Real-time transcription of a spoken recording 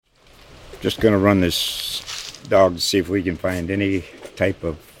just going to run this dog to see if we can find any type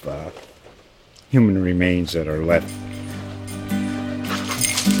of human remains that are left.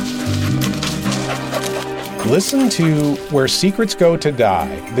 Listen to Where Secrets Go to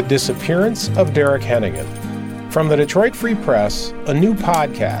Die, The Disappearance of Derek Hennigan. From the Detroit Free Press, a new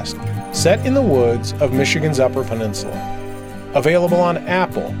podcast set in the woods of Michigan's Upper Peninsula. Available on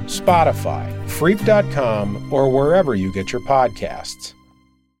Apple, Spotify, Freep.com, or wherever you get your podcasts.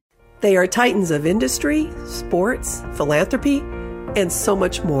 They are titans of industry, sports, philanthropy, and so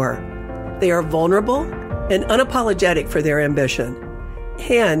much more. They are vulnerable and unapologetic for their ambition.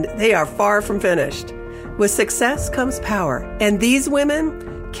 And they are far from finished. With success comes power, and these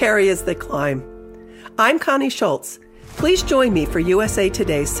women carry as they climb. I'm Connie Schultz. Please join me for USA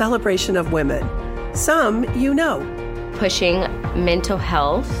Today's celebration of women. Some you know. Pushing mental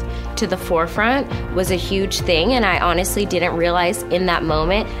health to the forefront was a huge thing, and I honestly didn't realize in that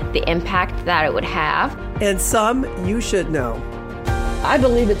moment the impact that it would have. And some you should know. I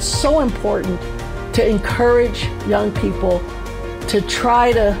believe it's so important to encourage young people to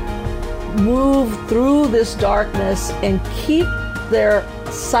try to move through this darkness and keep their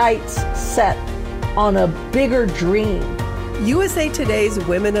sights set on a bigger dream. USA Today's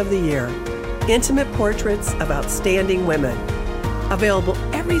Women of the Year. Intimate portraits of outstanding women. Available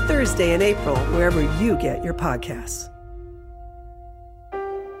every Thursday in April, wherever you get your podcasts.